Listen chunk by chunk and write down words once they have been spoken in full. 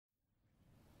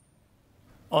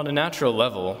On a natural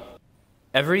level,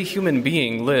 every human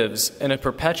being lives in a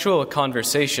perpetual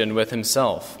conversation with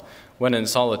himself when in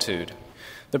solitude.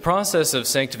 The process of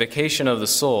sanctification of the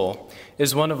soul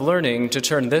is one of learning to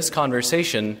turn this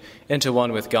conversation into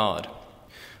one with God.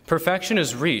 Perfection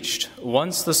is reached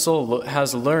once the soul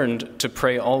has learned to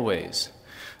pray always,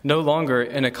 no longer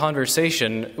in a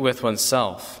conversation with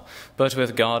oneself, but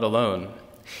with God alone,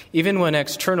 even when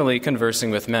externally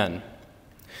conversing with men.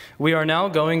 We are now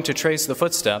going to trace the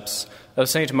footsteps of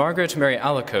St. Margaret Mary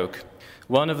Alacoque,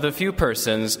 one of the few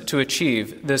persons to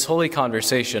achieve this holy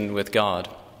conversation with God.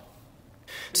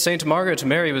 St. Margaret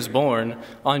Mary was born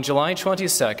on July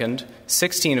 22nd,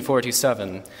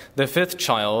 1647, the fifth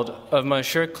child of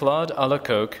Monsieur Claude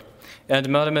Alacoque and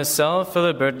Mademoiselle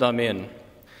Philibert Lamine.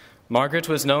 Margaret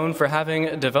was known for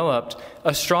having developed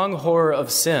a strong horror of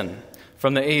sin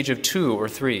from the age of 2 or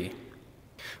 3.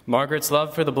 Margaret's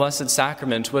love for the Blessed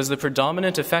Sacrament was the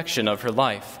predominant affection of her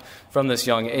life from this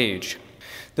young age.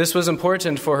 This was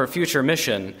important for her future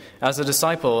mission as a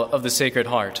disciple of the Sacred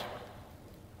Heart.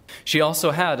 She also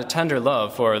had a tender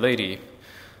love for Our Lady.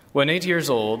 When 8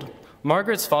 years old,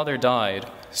 Margaret's father died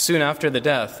soon after the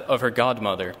death of her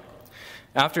godmother.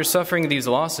 After suffering these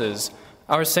losses,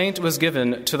 our saint was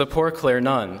given to the Poor Clare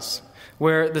nuns,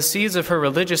 where the seeds of her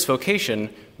religious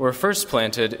vocation were first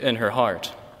planted in her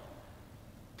heart.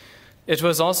 It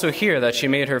was also here that she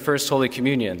made her first Holy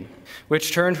Communion,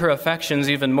 which turned her affections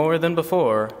even more than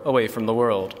before away from the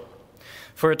world.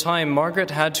 For a time,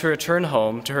 Margaret had to return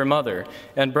home to her mother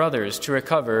and brothers to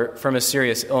recover from a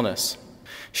serious illness.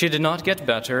 She did not get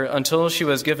better until she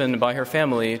was given by her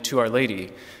family to Our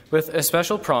Lady, with a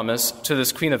special promise to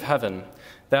this Queen of Heaven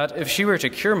that if she were to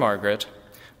cure Margaret,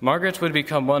 Margaret would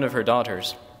become one of her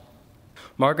daughters.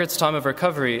 Margaret's time of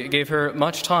recovery gave her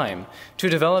much time to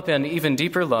develop an even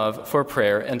deeper love for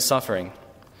prayer and suffering.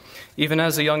 Even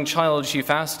as a young child, she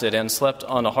fasted and slept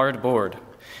on a hard board.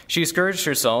 She scourged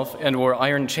herself and wore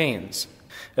iron chains.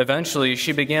 Eventually,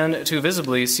 she began to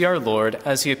visibly see our Lord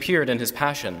as he appeared in his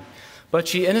passion, but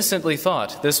she innocently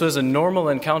thought this was a normal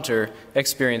encounter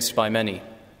experienced by many.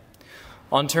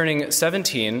 On turning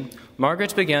 17,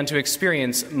 Margaret began to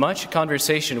experience much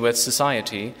conversation with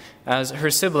society as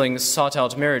her siblings sought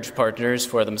out marriage partners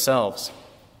for themselves.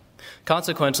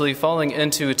 Consequently, falling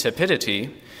into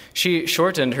tepidity, she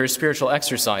shortened her spiritual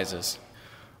exercises.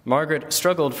 Margaret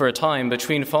struggled for a time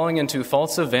between falling into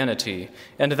faults of vanity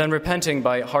and then repenting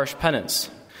by harsh penance,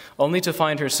 only to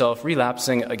find herself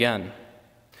relapsing again.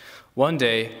 One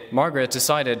day, Margaret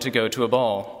decided to go to a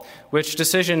ball, which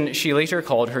decision she later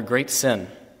called her great sin.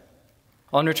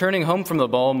 On returning home from the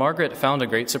ball, Margaret found a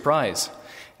great surprise,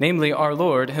 namely our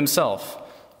Lord himself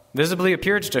visibly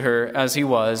appeared to her as he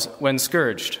was when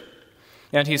scourged,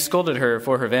 and he scolded her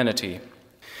for her vanity.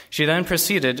 She then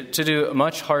proceeded to do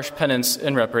much harsh penance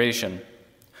in reparation.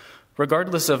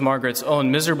 Regardless of Margaret's own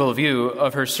miserable view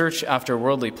of her search after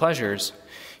worldly pleasures,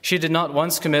 she did not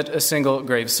once commit a single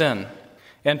grave sin,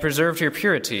 and preserved her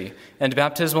purity and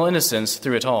baptismal innocence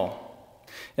through it all.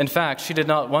 In fact, she did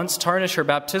not once tarnish her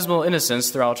baptismal innocence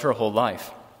throughout her whole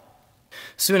life.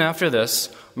 Soon after this,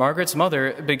 Margaret's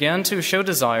mother began to show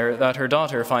desire that her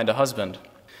daughter find a husband.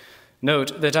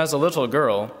 Note that as a little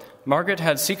girl, Margaret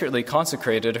had secretly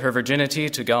consecrated her virginity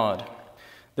to God.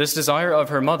 This desire of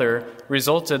her mother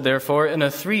resulted, therefore, in a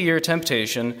 3-year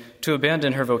temptation to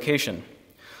abandon her vocation.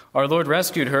 Our Lord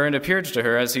rescued her and appeared to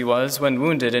her as he was when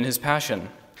wounded in his passion,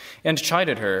 and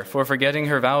chided her for forgetting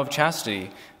her vow of chastity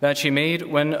that she made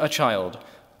when a child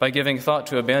by giving thought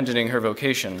to abandoning her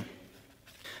vocation.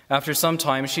 After some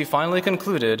time, she finally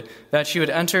concluded that she would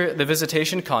enter the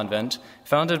Visitation Convent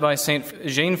founded by St.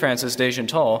 Jane Frances de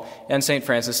Gental and St.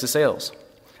 Francis de Sales.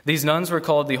 These nuns were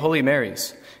called the Holy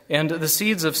Marys, and the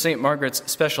seeds of St. Margaret's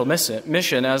special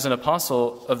mission as an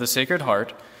apostle of the Sacred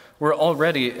Heart were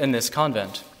already in this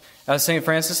convent, as St.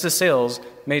 Francis de Sales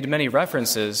made many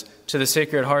references to the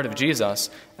Sacred Heart of Jesus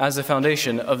as the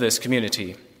foundation of this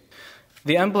community.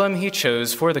 The emblem he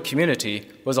chose for the community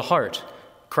was a heart,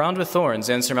 crowned with thorns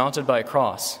and surmounted by a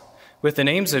cross, with the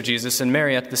names of Jesus and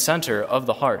Mary at the center of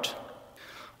the heart.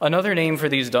 Another name for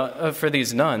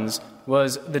these nuns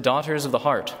was the Daughters of the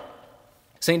Heart.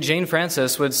 St. Jane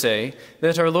Frances would say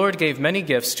that our Lord gave many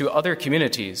gifts to other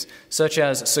communities, such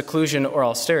as seclusion or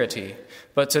austerity,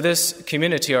 but to this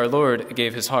community our Lord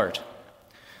gave his heart.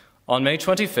 On May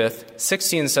 25th,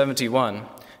 1671,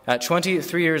 at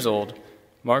 23 years old,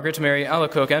 Margaret Mary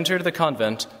Alacoque entered the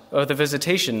convent of the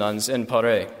Visitation Nuns in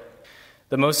Paris.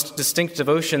 The most distinct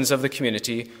devotions of the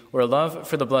community were love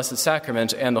for the Blessed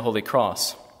Sacrament and the Holy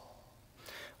Cross.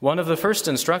 One of the first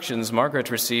instructions Margaret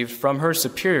received from her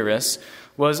superioress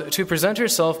was to present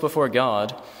herself before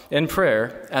God in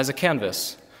prayer as a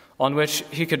canvas on which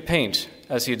he could paint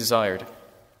as he desired.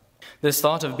 This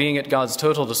thought of being at God's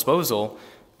total disposal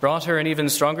brought her an even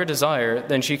stronger desire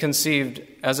than she conceived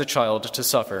as a child to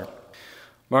suffer.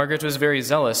 Margaret was very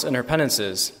zealous in her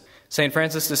penances. St.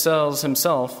 Francis de Sales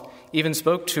himself even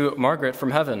spoke to Margaret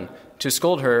from heaven to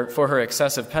scold her for her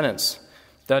excessive penance,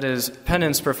 that is,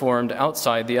 penance performed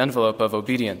outside the envelope of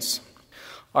obedience.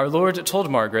 Our Lord told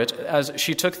Margaret, as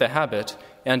she took the habit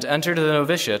and entered the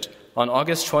novitiate on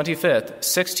August 25th,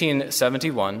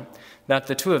 1671, that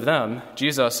the two of them,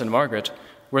 Jesus and Margaret,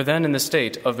 were then in the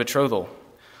state of betrothal.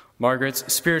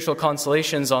 Margaret's spiritual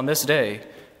consolations on this day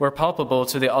were palpable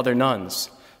to the other nuns,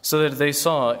 so that they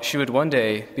saw she would one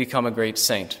day become a great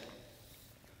saint.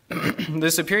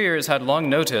 The superiors had long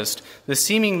noticed the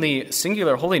seemingly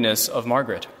singular holiness of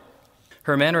Margaret.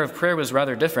 Her manner of prayer was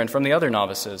rather different from the other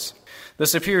novices. The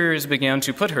superiors began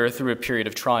to put her through a period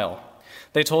of trial.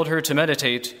 They told her to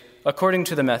meditate according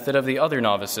to the method of the other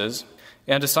novices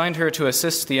and assigned her to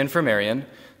assist the infirmarian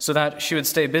so that she would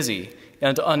stay busy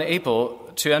and unable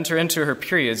to enter into her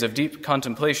periods of deep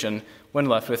contemplation when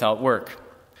left without work.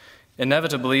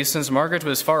 Inevitably, since Margaret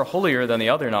was far holier than the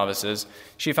other novices,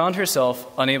 she found herself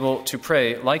unable to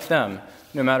pray like them,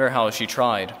 no matter how she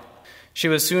tried. She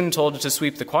was soon told to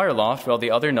sweep the choir loft while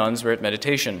the other nuns were at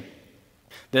meditation.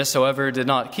 This, however, did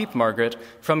not keep Margaret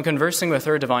from conversing with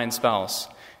her divine spouse,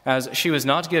 as she was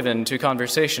not given to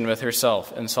conversation with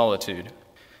herself in solitude.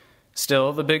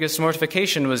 Still, the biggest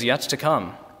mortification was yet to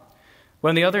come.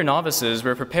 When the other novices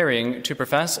were preparing to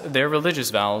profess their religious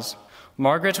vows,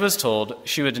 Margaret was told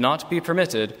she would not be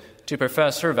permitted to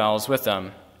profess her vows with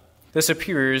them. The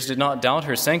superiors did not doubt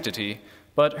her sanctity,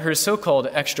 but her so-called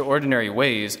extraordinary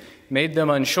ways made them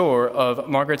unsure of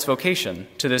Margaret's vocation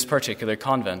to this particular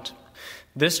convent.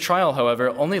 This trial, however,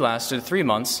 only lasted 3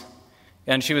 months,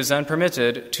 and she was then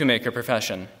permitted to make her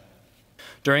profession.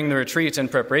 During the retreat in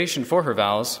preparation for her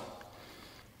vows,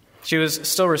 she was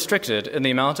still restricted in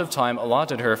the amount of time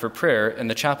allotted her for prayer in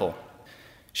the chapel.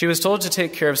 She was told to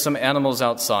take care of some animals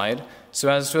outside so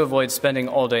as to avoid spending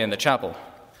all day in the chapel.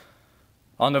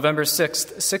 On November 6,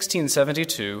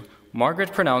 1672,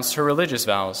 Margaret pronounced her religious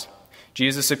vows.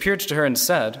 Jesus appeared to her and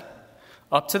said,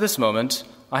 "Up to this moment,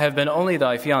 I have been only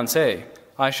thy fiancée.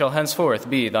 I shall henceforth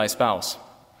be thy spouse."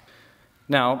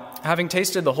 Now, having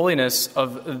tasted the holiness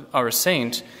of our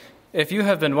saint, if you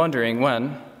have been wondering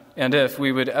when, and if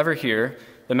we would ever hear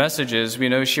the messages we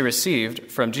know she received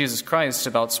from Jesus Christ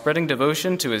about spreading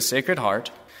devotion to his Sacred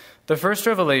Heart, the first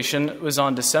revelation was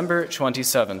on December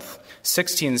 27th,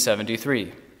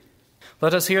 1673.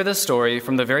 Let us hear this story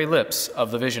from the very lips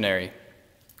of the visionary.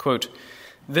 Quote,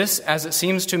 "This, as it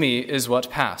seems to me, is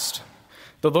what passed.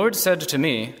 The Lord said to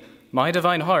me, 'My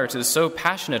divine heart is so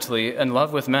passionately in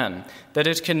love with men that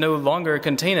it can no longer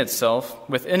contain itself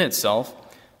within itself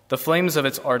the flames of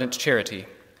its ardent charity.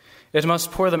 It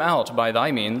must pour them out by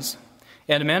thy means,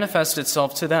 and manifest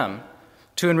itself to them,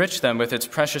 to enrich them with its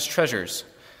precious treasures,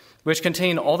 which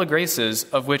contain all the graces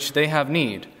of which they have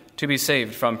need to be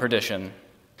saved from perdition.'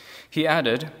 He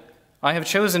added, 'I have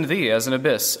chosen thee as an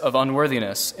abyss of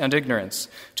unworthiness and ignorance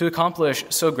to accomplish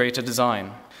so great a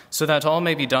design, so that all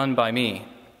may be done by me.'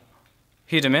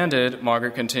 He demanded,"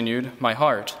 Margaret continued, "my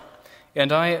heart,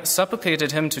 and I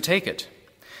supplicated him to take it.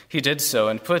 He did so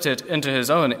and put it into his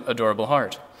own adorable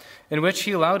heart, in which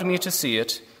he allowed me to see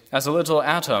it as a little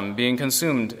atom being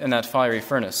consumed in that fiery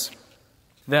furnace.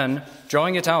 Then,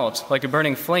 drawing it out like a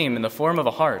burning flame in the form of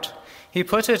a heart, he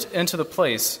put it into the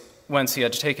place whence he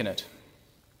had taken it,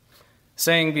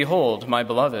 saying, 'Behold, my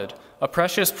beloved, a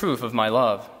precious proof of my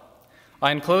love.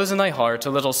 I enclose in thy heart a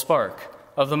little spark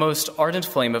of the most ardent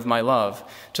flame of my love,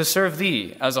 to serve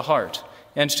thee as a heart,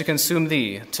 and to consume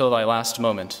thee till thy last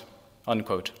moment.'"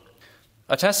 Unquote.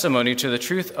 A testimony to the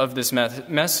truth of this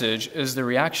message is the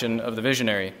reaction of the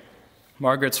visionary.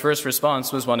 Margaret's first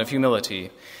response was one of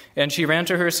humility, and she ran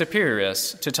to her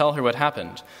superioress to tell her what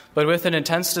happened, but with an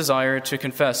intense desire to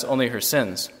confess only her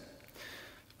sins.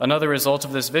 Another result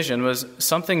of this vision was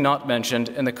something not mentioned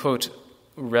in the quote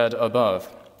read above: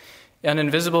 an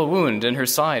invisible wound in her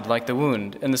side like the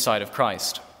wound in the side of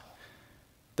Christ.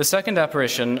 The second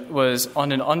apparition was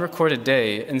on an unrecorded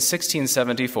day in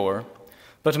 1674,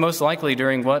 but most likely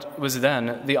during what was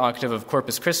then the octave of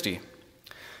Corpus Christi.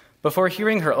 Before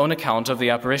hearing her own account of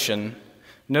the apparition,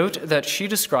 note that she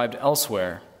described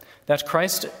elsewhere that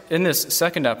Christ in this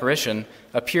second apparition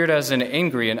appeared as an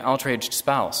angry and outraged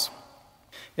spouse.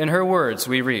 In her words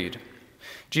we read,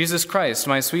 "Jesus Christ,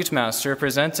 my sweet master,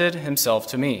 presented himself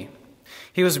to me.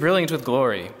 He was brilliant with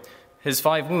glory. His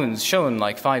 5 wounds shone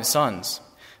like 5 suns.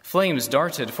 Flames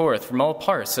darted forth from all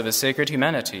parts of his sacred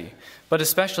humanity, but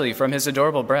especially from his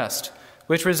adorable breast,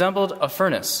 which resembled a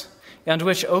furnace, and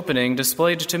which opening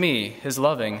displayed to me his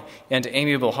loving and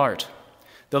amiable heart,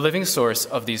 the living source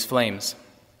of these flames.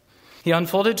 He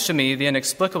unfolded to me the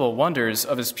inexplicable wonders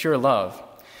of his pure love,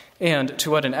 and to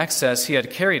what an excess he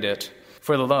had carried it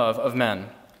for the love of men,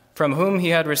 from whom he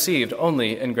had received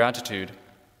only ingratitude.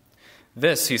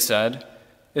 This, he said,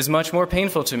 is much more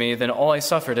painful to me than all I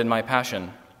suffered in my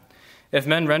passion. If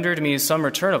men rendered me some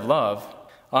return of love,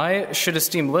 I should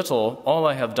esteem little all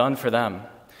I have done for them,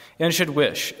 and should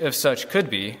wish, if such could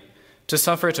be, to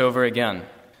suffer it over again.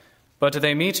 But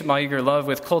they meet my eager love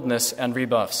with coldness and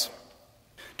rebuffs.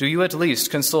 Do you at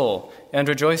least console and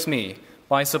rejoice me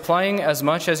by supplying as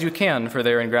much as you can for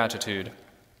their ingratitude."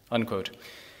 Unquote.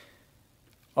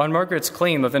 On Margaret's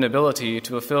claim of inability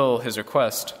to fulfill his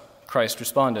request, Christ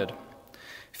responded,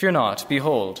 "Fear not,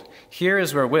 behold, here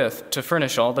is wherewith to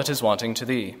furnish all that is wanting to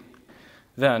thee."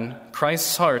 Then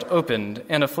Christ's heart opened,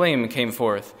 and a flame came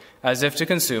forth, as if to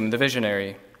consume the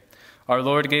visionary. Our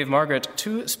Lord gave Margaret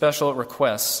 2 special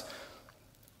requests.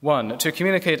 1, to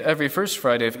communicate every first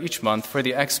Friday of each month for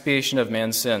the expiation of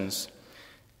man's sins.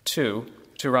 2,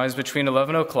 to rise between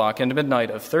 11 o'clock and midnight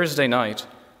of Thursday night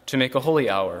to make a holy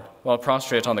hour, while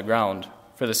prostrate on the ground,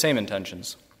 for the same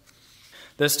intentions.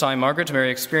 This time, Margaret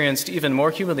Mary experienced even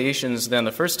more humiliations than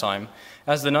the first time,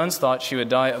 as the nuns thought she would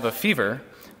die of a fever,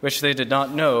 which they did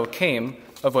not know came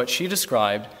of what she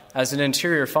described as an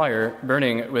interior fire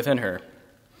burning within her.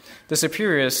 The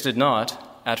superioress did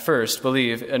not, at first,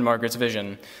 believe in Margaret's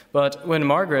vision, but when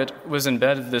Margaret was in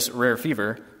bed of this rare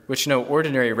fever, which no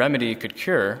ordinary remedy could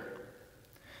cure,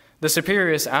 the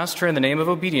superioress asked her in the name of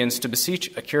obedience to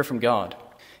beseech a cure from God,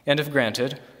 and if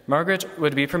granted, Margaret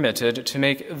would be permitted to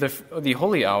make the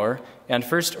holy hour and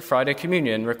first Friday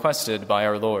communion requested by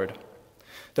our Lord.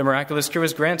 The miraculous cure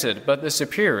was granted, but the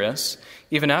superioress,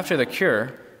 even after the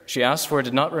cure she asked for,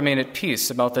 did not remain at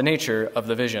peace about the nature of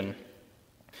the vision.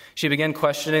 She began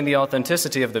questioning the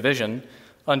authenticity of the vision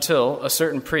until a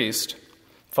certain priest,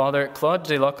 Father Claude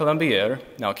de la Colombière,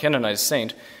 now canonized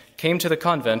saint, came to the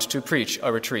convent to preach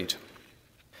a retreat.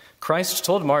 Christ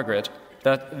told Margaret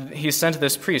that he sent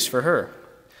this priest for her.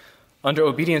 Under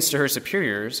obedience to her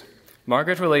superiors,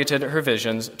 Margaret related her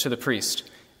visions to the priest,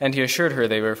 and he assured her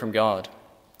they were from God.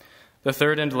 The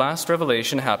third and last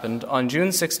revelation happened on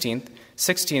June 16,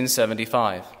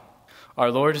 1675.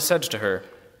 Our Lord said to her,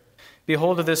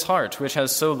 "Behold this heart, which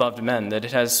has so loved men that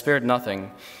it has spared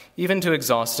nothing, even to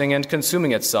exhausting and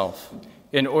consuming itself,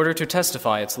 in order to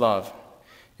testify its love.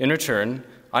 In return,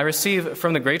 I receive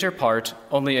from the greater part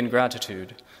only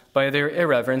ingratitude, by their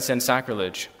irreverence and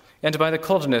sacrilege, and by the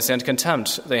coldness and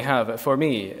contempt they have for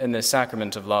me in this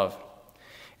sacrament of love.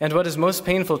 And what is most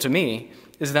painful to me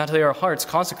is that they are hearts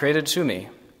consecrated to me.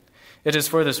 It is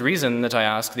for this reason that I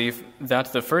ask thee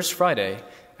that the first Friday,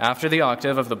 after the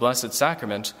octave of the Blessed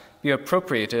Sacrament, be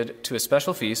appropriated to a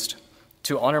special feast,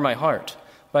 to honor my heart,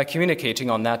 by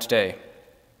communicating on that day,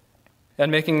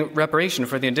 and making reparation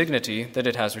for the indignity that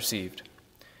it has received.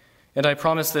 And I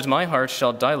promise that my heart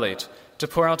shall dilate to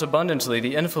pour out abundantly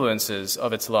the influences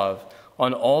of its love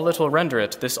on all that will render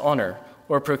it this honor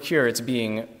or procure its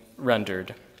being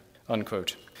rendered."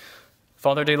 Unquote.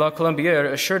 Father de la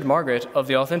Colombière assured Margaret of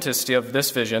the authenticity of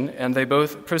this vision, and they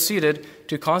both proceeded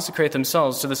to consecrate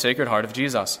themselves to the Sacred Heart of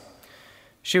Jesus.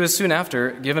 She was soon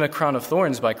after given a crown of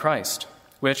thorns by Christ,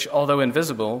 which, although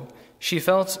invisible, she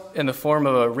felt in the form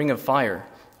of a ring of fire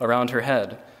around her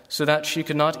head, so that she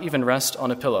could not even rest on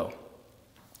a pillow.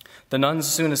 The nuns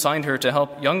soon assigned her to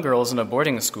help young girls in a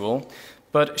boarding school,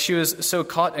 but she was so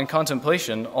caught in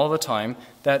contemplation all the time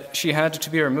that she had to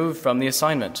be removed from the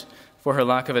assignment for her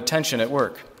lack of attention at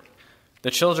work.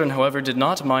 The children, however, did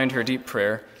not mind her deep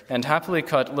prayer and happily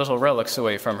cut little relics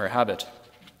away from her habit.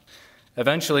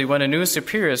 Eventually, when a new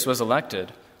superioress was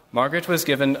elected, Margaret was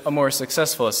given a more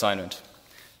successful assignment,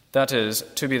 that is,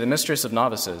 to be the mistress of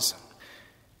novices.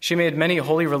 She made many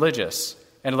holy religious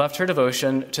and left her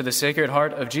devotion to the Sacred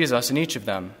Heart of Jesus in each of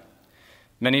them.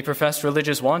 Many professed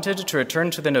religious wanted to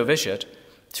return to the novitiate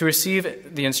to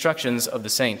receive the instructions of the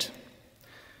saint.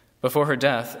 Before her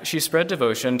death, she spread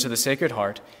devotion to the Sacred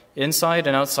Heart inside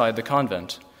and outside the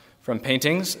convent, from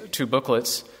paintings to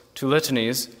booklets to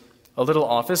litanies, a little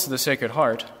office of the Sacred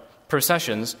Heart,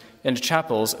 processions, and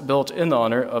chapels built in the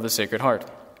honor of the Sacred Heart.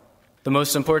 The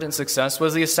most important success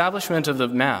was the establishment of the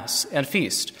Mass and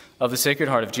feast of the Sacred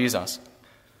Heart of Jesus.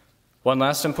 One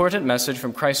last important message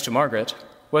from Christ to Margaret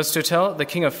was to tell the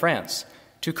King of France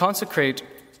to consecrate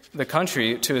the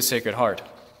country to his Sacred Heart.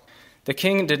 The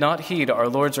king did not heed our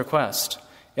Lord's request,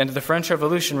 and the French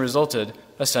Revolution resulted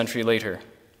a century later.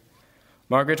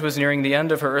 Margaret was nearing the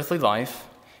end of her earthly life,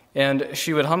 and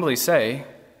she would humbly say,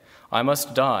 "I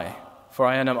must die, for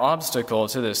I am an obstacle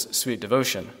to this sweet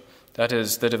devotion," that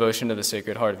is, the devotion to the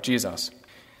Sacred Heart of Jesus.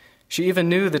 She even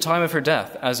knew the time of her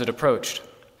death as it approached.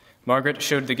 Margaret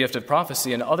showed the gift of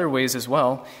prophecy in other ways as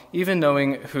well, even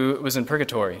knowing who was in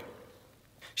purgatory.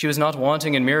 She was not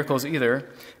wanting in miracles either,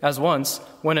 as once,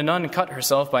 when a nun cut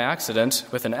herself by accident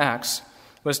with an axe,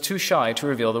 was too shy to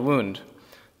reveal the wound.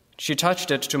 She touched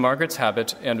it to Margaret's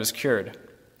habit and was cured.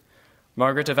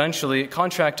 Margaret eventually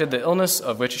contracted the illness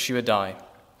of which she would die.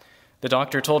 The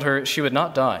doctor told her she would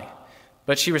not die,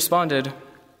 but she responded,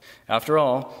 "After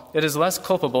all, it is less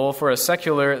culpable for a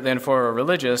secular than for a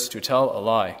religious to tell a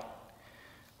lie."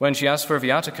 When she asked for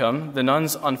viaticum, the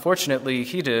nuns unfortunately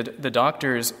heeded the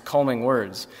doctor's calming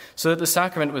words, so that the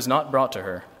sacrament was not brought to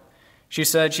her. She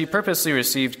said she purposely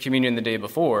received communion the day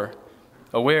before,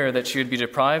 aware that she would be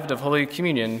deprived of Holy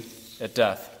Communion at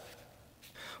death.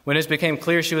 When it became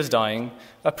clear she was dying,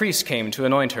 a priest came to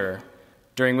anoint her,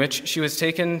 during which she was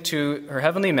taken to her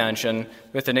heavenly mansion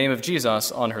with the name of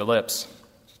Jesus on her lips.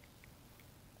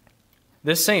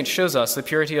 This saint shows us the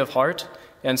purity of heart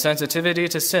and sensitivity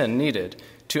to sin needed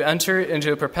to enter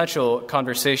into a perpetual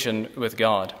conversation with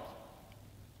God.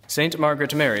 Saint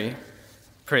Margaret Mary,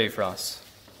 pray for us.